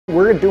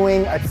We're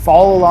doing a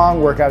follow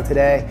along workout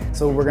today.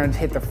 So we're gonna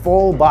hit the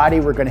full body.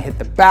 We're gonna hit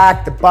the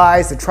back, the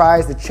buys, the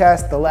tries, the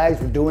chest, the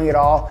legs. We're doing it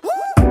all.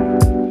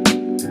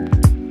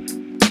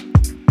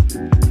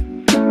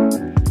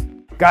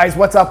 Guys,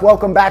 what's up?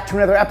 Welcome back to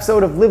another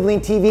episode of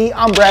LiveLeanTV.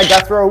 I'm Brad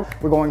Guthrow.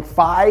 We're going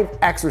 5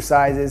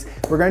 exercises.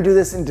 We're gonna do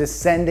this in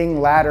descending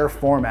ladder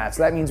format.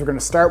 So that means we're gonna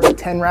start with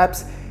 10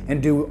 reps and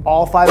do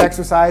all 5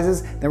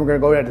 exercises. Then we're gonna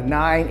go down to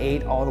 9,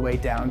 8, all the way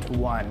down to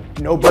 1.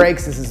 No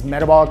breaks, this is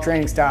metabolic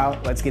training style.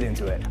 Let's get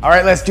into it. All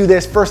right, let's do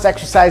this. First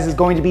exercise is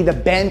going to be the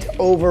bent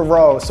over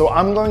row. So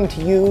I'm going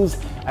to use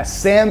a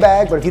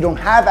sandbag, but if you don't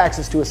have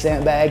access to a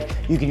sandbag,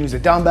 you can use a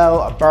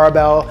dumbbell, a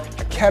barbell,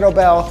 a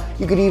kettlebell.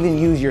 You could even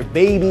use your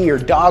baby or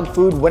dog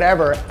food,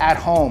 whatever, at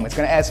home. It's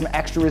gonna add some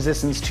extra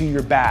resistance to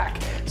your back.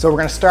 So we're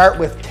gonna start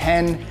with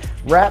 10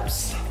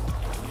 reps.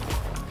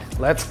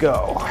 Let's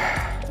go.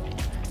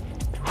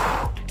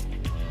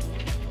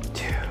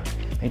 2,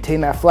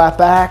 maintain that flat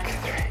back.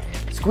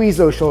 3, squeeze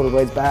those shoulder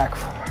blades back.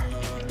 4,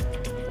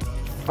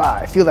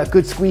 5, feel that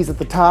good squeeze at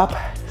the top.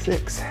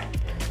 6,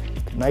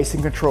 nice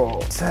and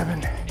controlled.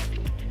 7,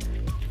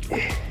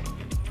 8,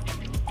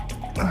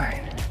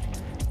 9,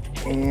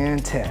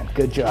 and 10.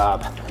 Good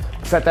job.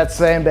 Set that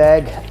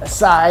sandbag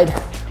aside.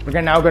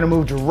 We're now gonna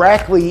move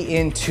directly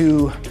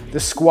into the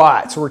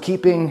squat. So we're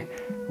keeping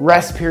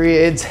rest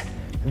periods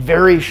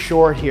very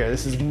short here.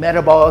 This is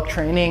metabolic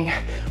training.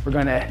 We're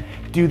gonna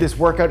do this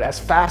workout as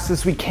fast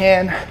as we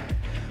can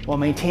while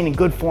maintaining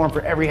good form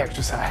for every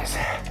exercise.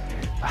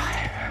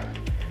 5,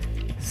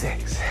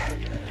 6,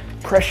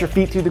 press your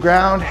feet through the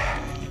ground.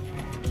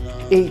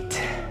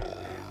 8,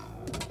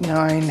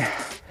 9,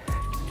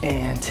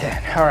 and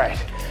 10. All right,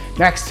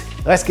 next,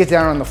 let's get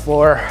down on the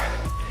floor.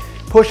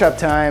 Push-up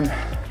time,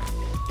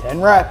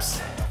 10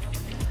 reps.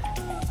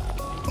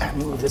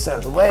 Move this out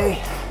of the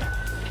way.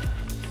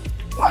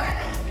 1,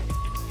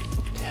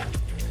 2,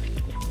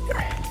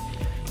 3,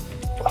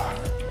 4,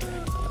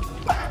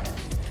 5,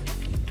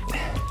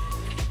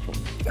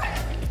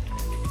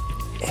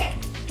 8,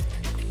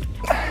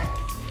 9,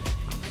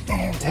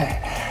 and 10.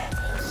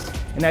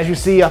 And as you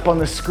see up on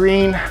the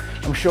screen,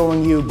 I'm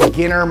showing you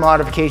beginner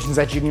modifications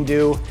that you can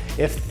do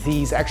if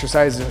these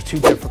exercises are too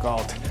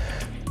difficult.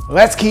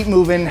 Let's keep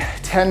moving.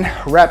 10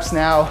 reps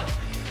now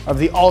of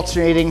the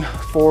alternating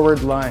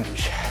forward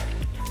lunge.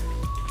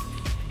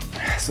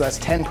 So that's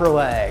 10 per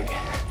leg.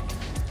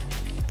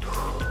 3,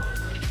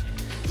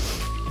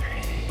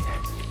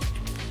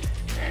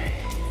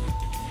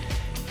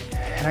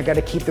 and I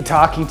gotta keep the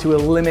talking to a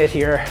limit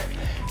here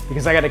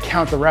because I gotta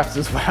count the reps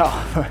as well.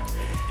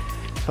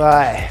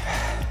 5,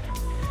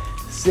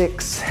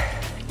 6,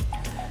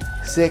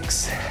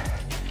 6,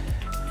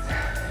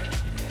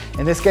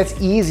 and this gets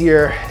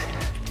easier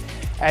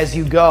as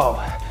you go.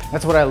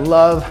 That's what I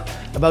love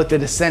about the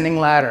descending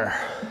ladder.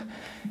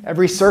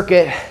 Every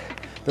circuit,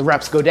 the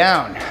reps go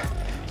down.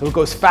 So it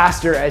goes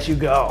faster as you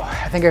go.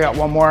 I think I got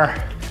one more.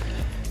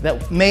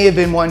 That may have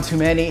been one too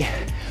many,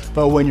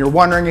 but when you're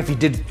wondering if you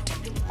did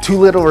too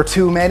little or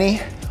too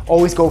many,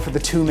 always go for the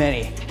too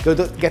many. Go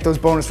get those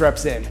bonus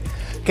reps in.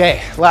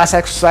 Okay, last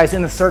exercise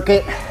in the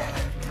circuit,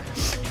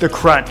 the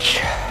crunch.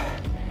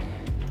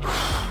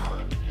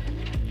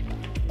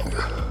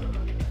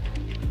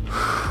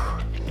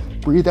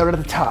 Breathe out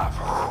at the top.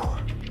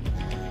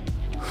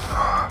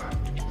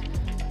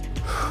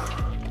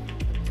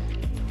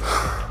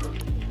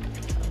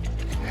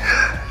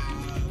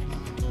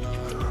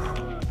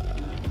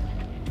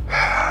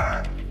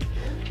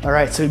 All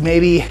right, so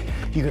maybe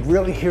you could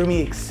really hear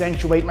me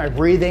accentuate my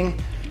breathing.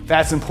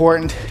 That's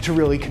important to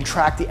really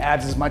contract the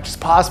abs as much as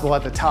possible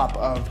at the top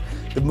of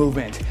the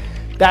movement.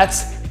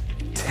 That's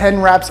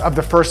 10 reps of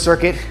the first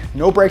circuit.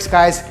 No breaks,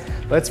 guys.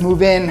 Let's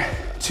move in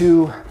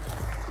to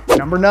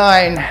number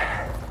 9.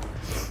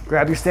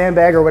 Grab your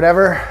sandbag or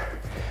whatever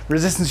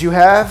resistance you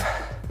have.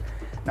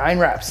 9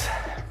 reps.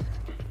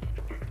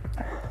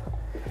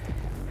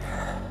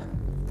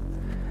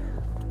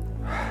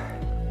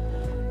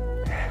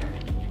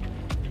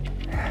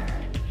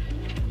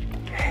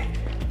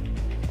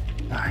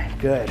 9,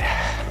 good.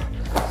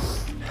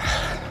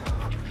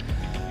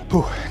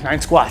 9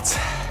 squats.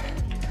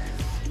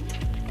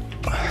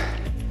 9.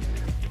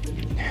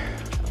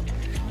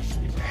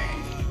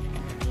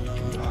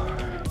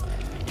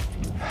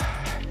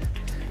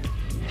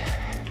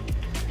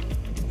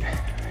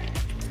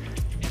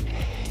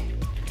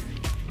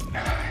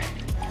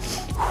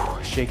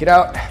 Shake it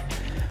out.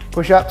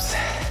 Push-ups.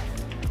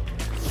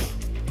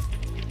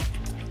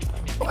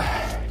 1,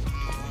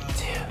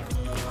 2,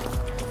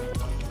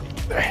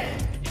 3,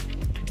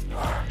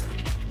 4,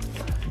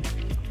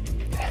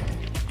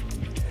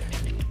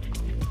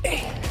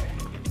 8.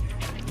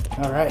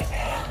 All right.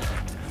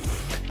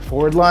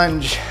 Forward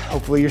lunge.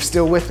 Hopefully you're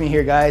still with me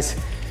here, guys.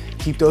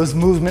 Keep those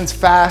movements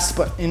fast,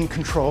 but in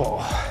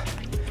control.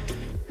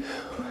 2,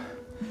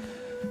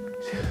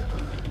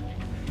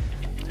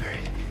 3,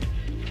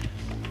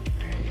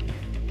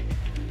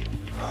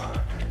 4,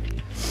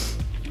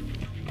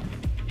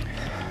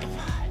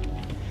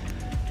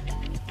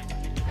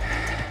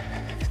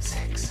 5,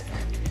 6,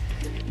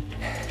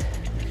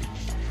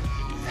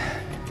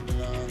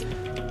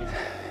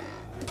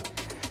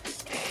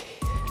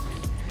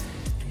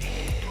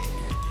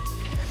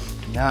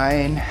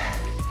 9,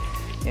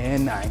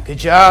 and 9. Good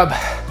job.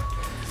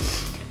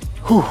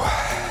 Whew.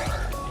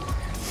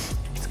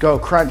 Let's go,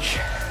 crunch.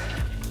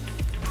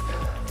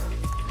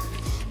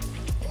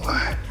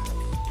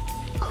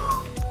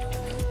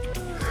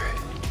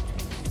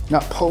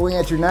 Not pulling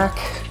at your neck.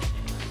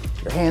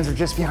 Your hands are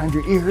just behind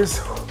your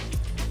ears.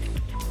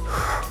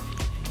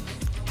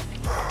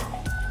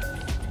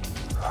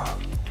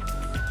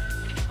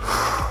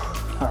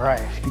 All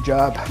right, good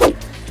job.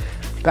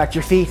 Back to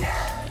your feet.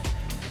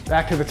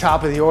 Back to the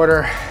top of the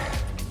order.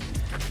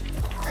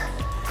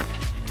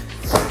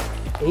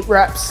 8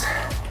 reps.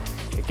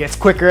 It gets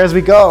quicker as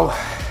we go.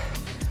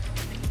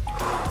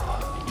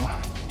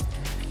 1,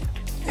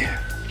 2,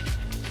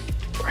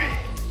 3,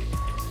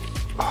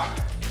 4,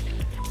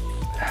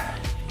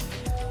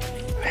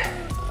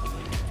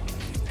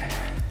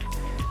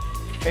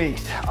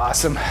 8.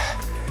 Awesome.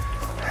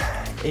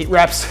 8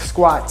 reps,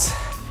 squats.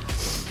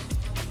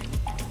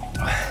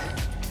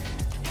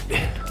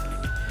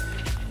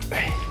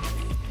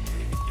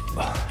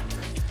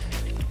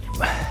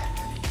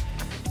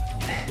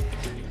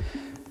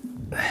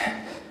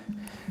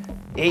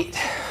 8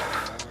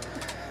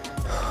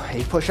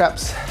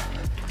 push-ups.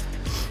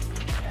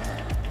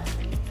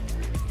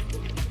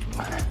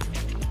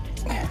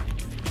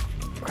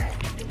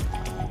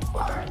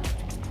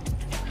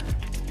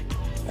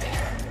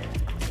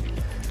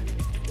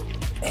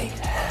 8.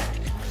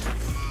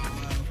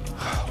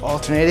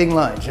 Alternating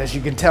lunge. As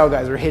you can tell,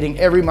 guys, we're hitting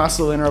every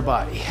muscle in our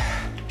body.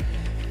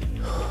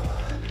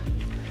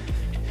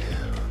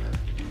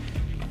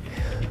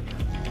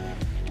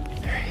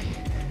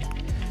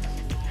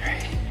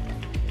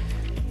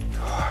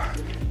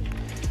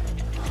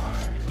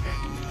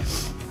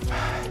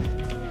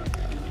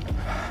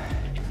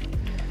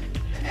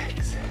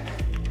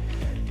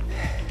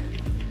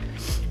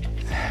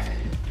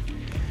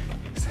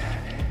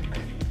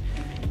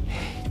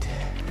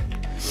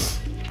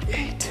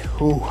 8.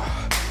 Ooh.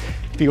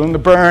 Feeling the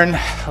burn.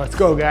 Let's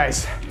go,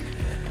 guys.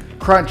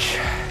 Crunch.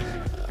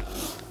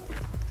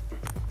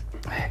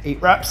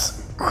 8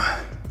 reps.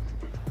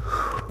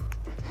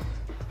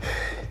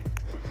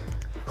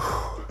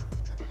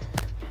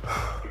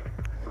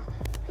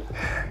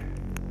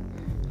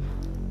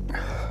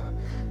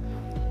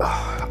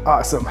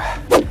 Awesome.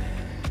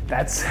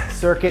 That's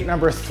circuit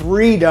number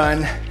 3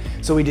 done.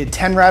 So we did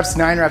 10 reps,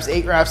 9 reps,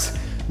 8 reps,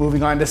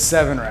 moving on to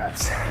 7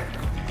 reps.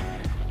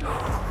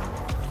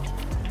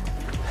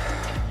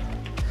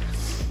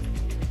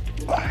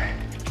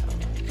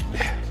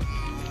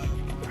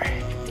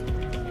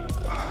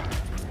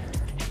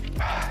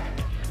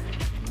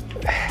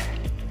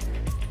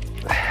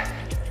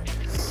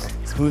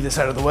 Let's move this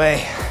out of the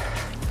way.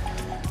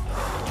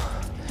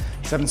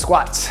 7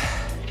 squats.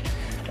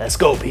 Let's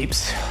go,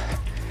 peeps.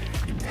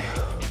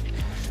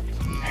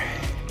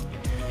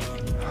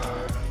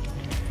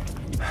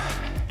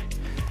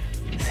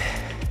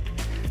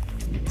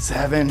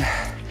 7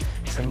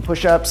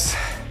 push-ups.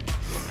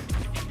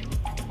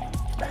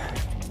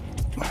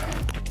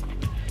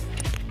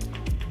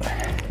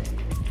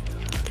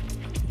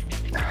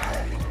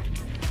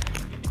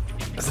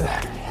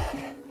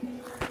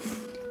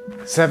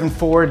 7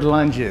 forward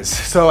lunges.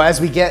 So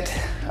as we get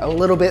a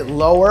little bit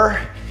lower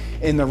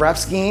in the rep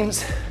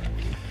schemes,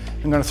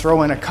 I'm gonna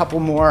throw in a couple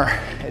more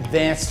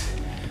advanced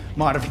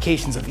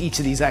modifications of each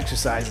of these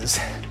exercises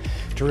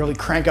to really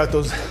crank out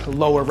those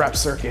lower rep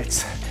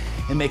circuits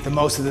and make the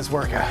most of this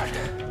workout.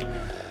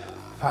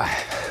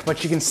 5,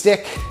 but you can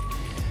stick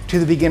to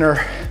the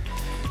beginner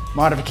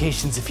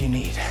modifications if you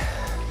need.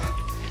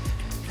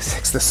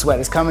 6, the sweat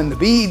is coming, the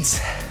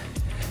beads.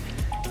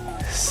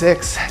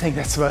 6, I think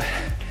that's about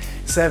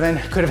 7.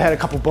 Could have had a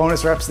couple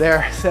bonus reps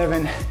there,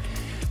 7,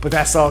 but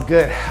that's all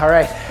good. All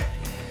right,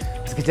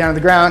 let's get down to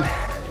the ground.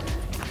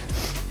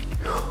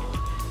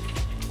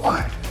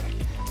 1, 2,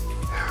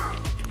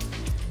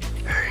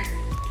 3,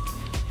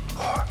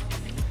 4,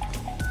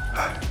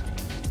 5,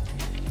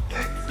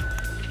 6,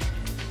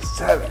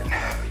 7.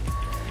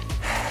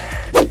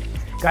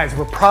 Guys,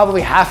 we're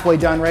probably halfway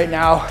done right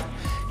now,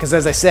 because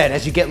as I said,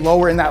 as you get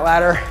lower in that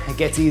ladder, it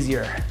gets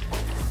easier.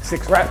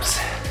 6 reps.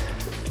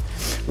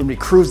 We're gonna be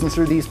cruising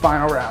through these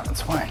final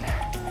rounds. 1, 2,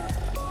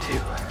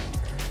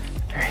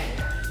 3,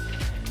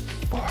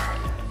 4,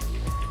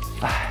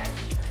 5,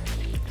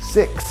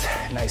 6.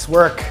 Nice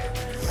work.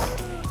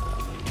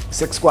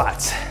 6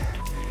 squats. 1,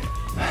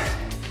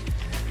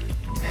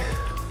 2,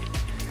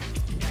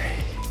 3,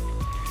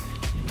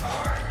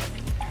 4,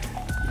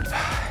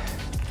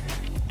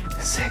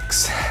 5,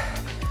 6.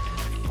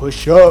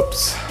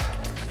 Push-ups.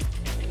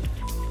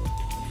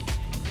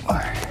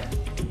 1,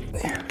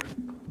 2,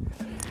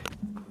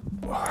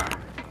 4,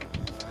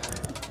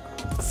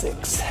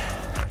 6.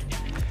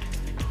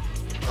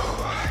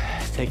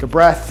 Take a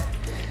breath.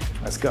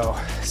 Let's go.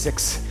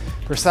 6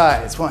 per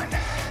sides. 1, 2,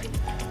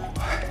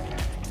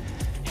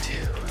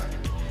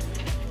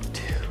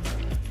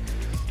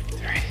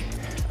 3,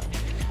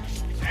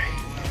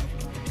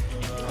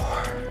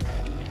 4,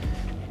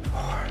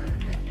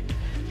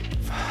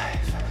 5,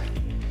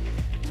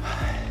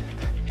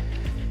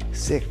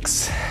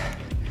 6,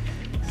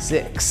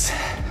 6.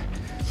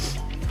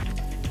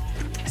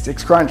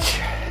 6 crunch.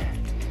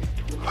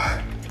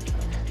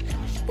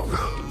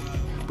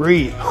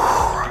 Breathe.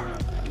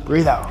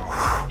 Breathe out.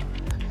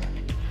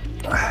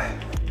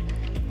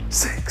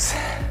 6.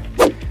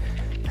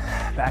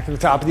 Back to the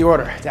top of the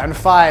order. Down to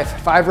 5.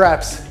 5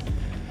 reps.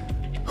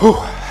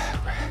 1,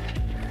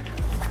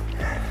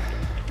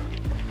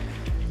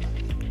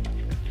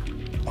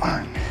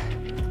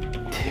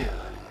 2,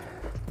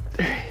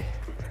 3,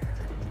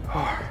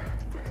 4,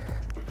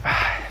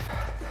 5.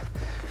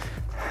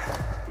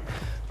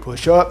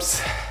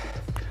 Push-ups.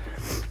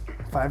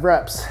 5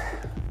 reps.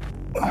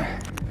 1,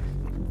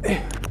 2,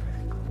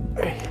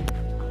 3,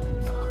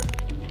 4,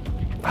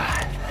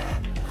 5.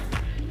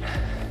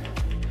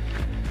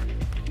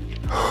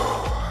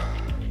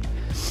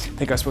 I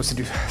think I was supposed to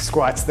do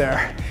squats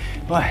there.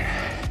 1,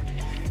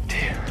 2,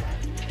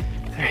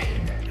 3,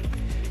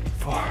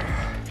 4,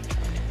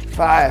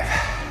 5.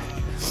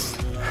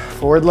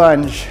 Forward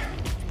lunge.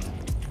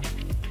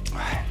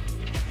 1,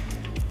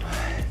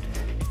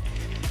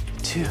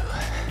 2, 3,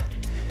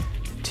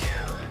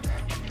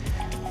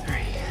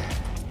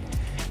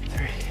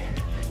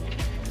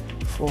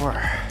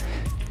 4,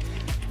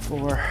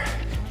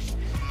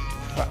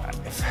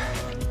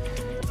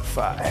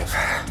 5.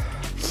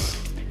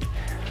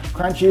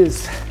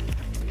 Crunches.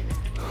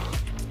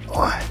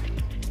 1.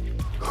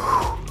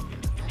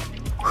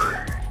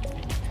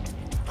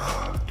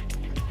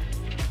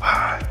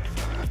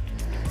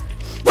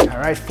 All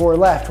right, 4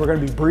 left. We're gonna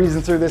be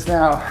breezing through this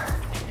now.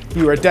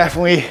 You are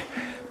definitely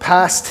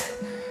past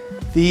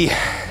the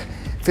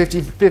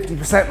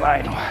 50%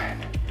 line. 1,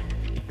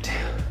 2,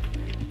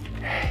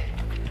 3,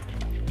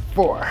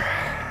 4.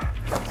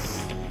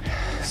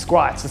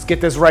 Squats, let's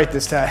get this right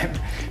this time.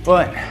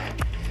 1,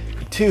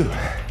 2,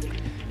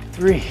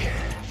 3,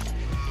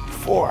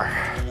 4.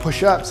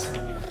 Push-ups.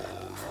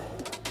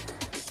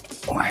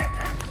 1,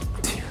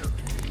 2,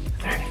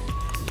 3,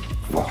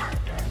 4.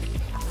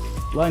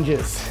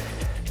 Lunges.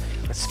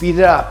 Let's speed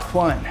it up.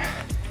 1,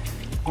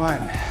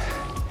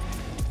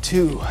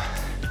 2,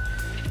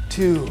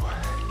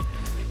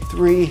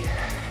 3,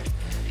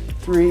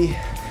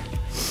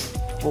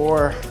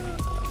 4.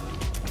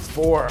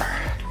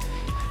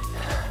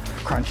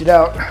 Crunch it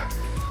out.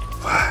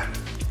 1,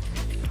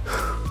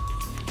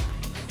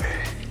 3,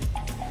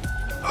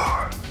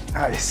 4.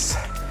 Nice.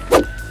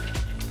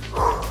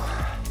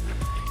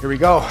 Here we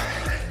go.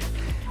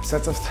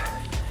 Sets of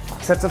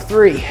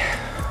 3.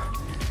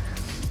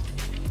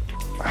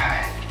 1,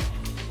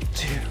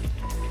 2,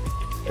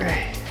 3.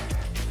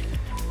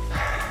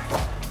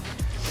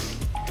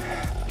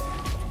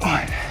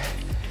 1,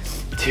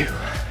 2,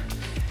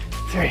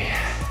 3.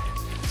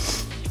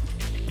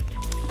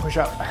 Push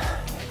up.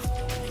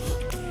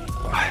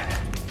 1,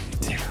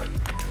 2, 3.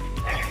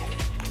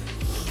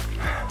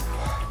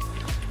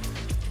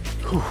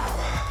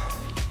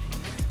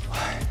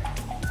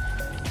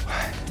 1,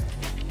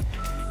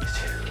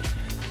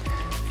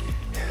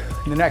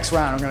 2. In the next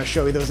round, I'm going to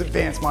show you those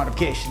advanced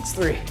modifications.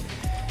 3,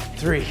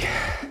 3.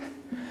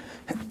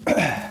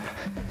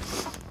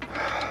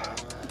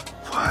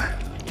 1.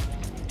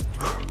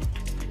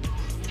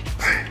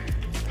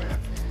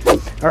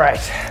 All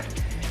right,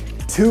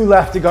 2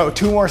 left to go.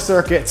 2 more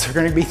circuits. We're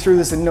going to be through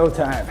this in no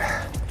time.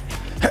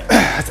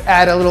 Let's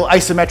add a little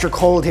isometric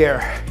hold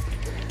here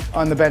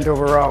on the bent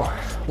over row.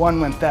 1,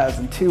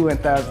 1,000, 2,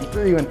 1,000,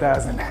 3,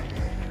 1,000.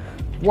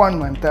 1,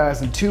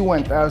 1,000, 2,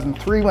 1,000,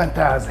 3,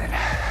 1,000.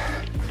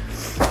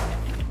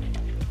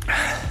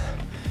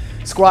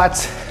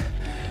 Squats.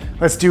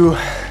 Let's do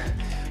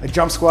a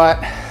jump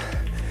squat.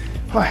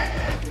 1,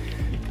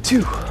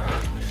 2.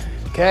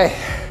 Okay.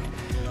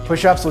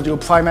 Push-ups, we'll do a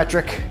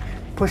plyometric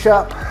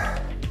push-up.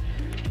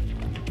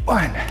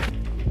 1,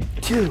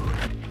 2.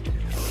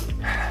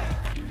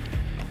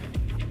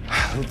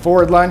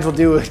 Forward lunge, we'll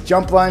do a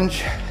jump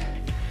lunge.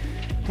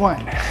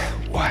 1,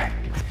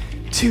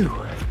 2,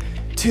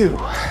 2.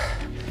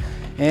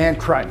 And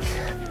crunch.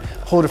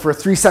 Hold it for a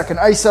 3-second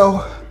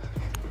ISO.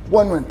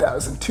 1,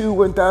 1,000, 2,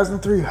 1,000,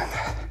 3,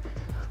 1,000.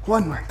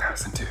 1,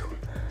 1,000, 2,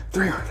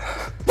 3,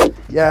 1,000.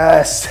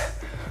 Yes.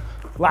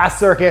 Last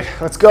circuit.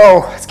 Let's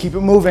go. Let's keep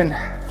it moving.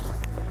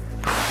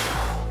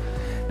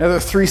 Another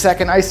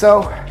 3-second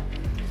ISO.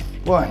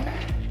 1,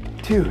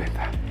 2,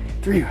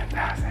 3,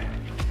 1,000.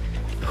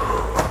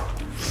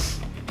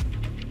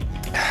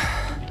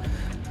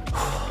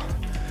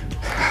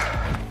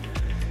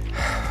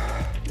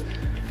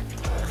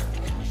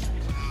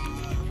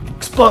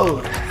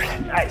 Explode.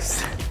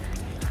 Nice.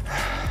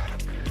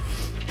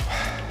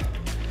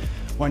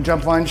 1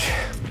 jump lunge.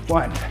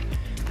 1,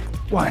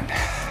 1.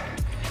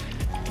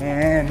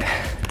 And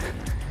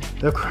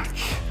the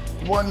crunch.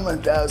 1,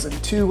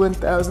 1,000, 2,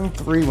 1,000,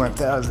 3,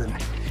 1,000.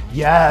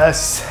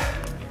 Yes.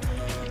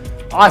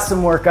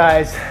 Awesome work,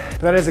 guys.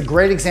 That is a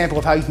great example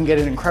of how you can get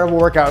an incredible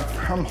workout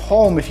from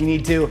home if you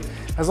need to,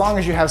 as long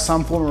as you have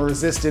some form of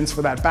resistance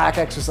for that back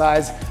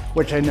exercise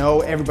which I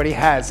know everybody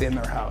has in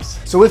their house.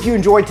 So if you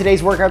enjoyed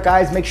today's workout,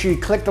 guys, make sure you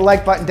click the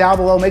like button down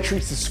below, make sure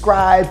you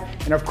subscribe.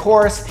 And of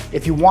course,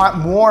 if you want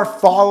more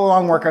follow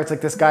along workouts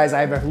like this, guys,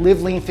 I have a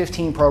Live Lean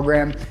 15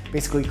 program.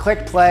 Basically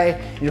click play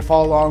and you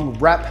follow along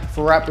rep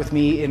for rep with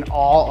me in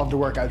all of the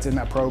workouts in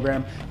that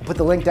program. I'll put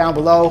the link down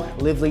below,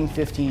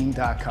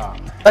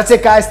 LiveLean15.com. That's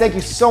it, guys. Thank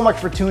you so much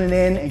for tuning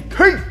in and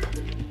keep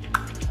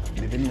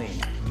living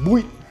lean.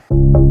 Bye.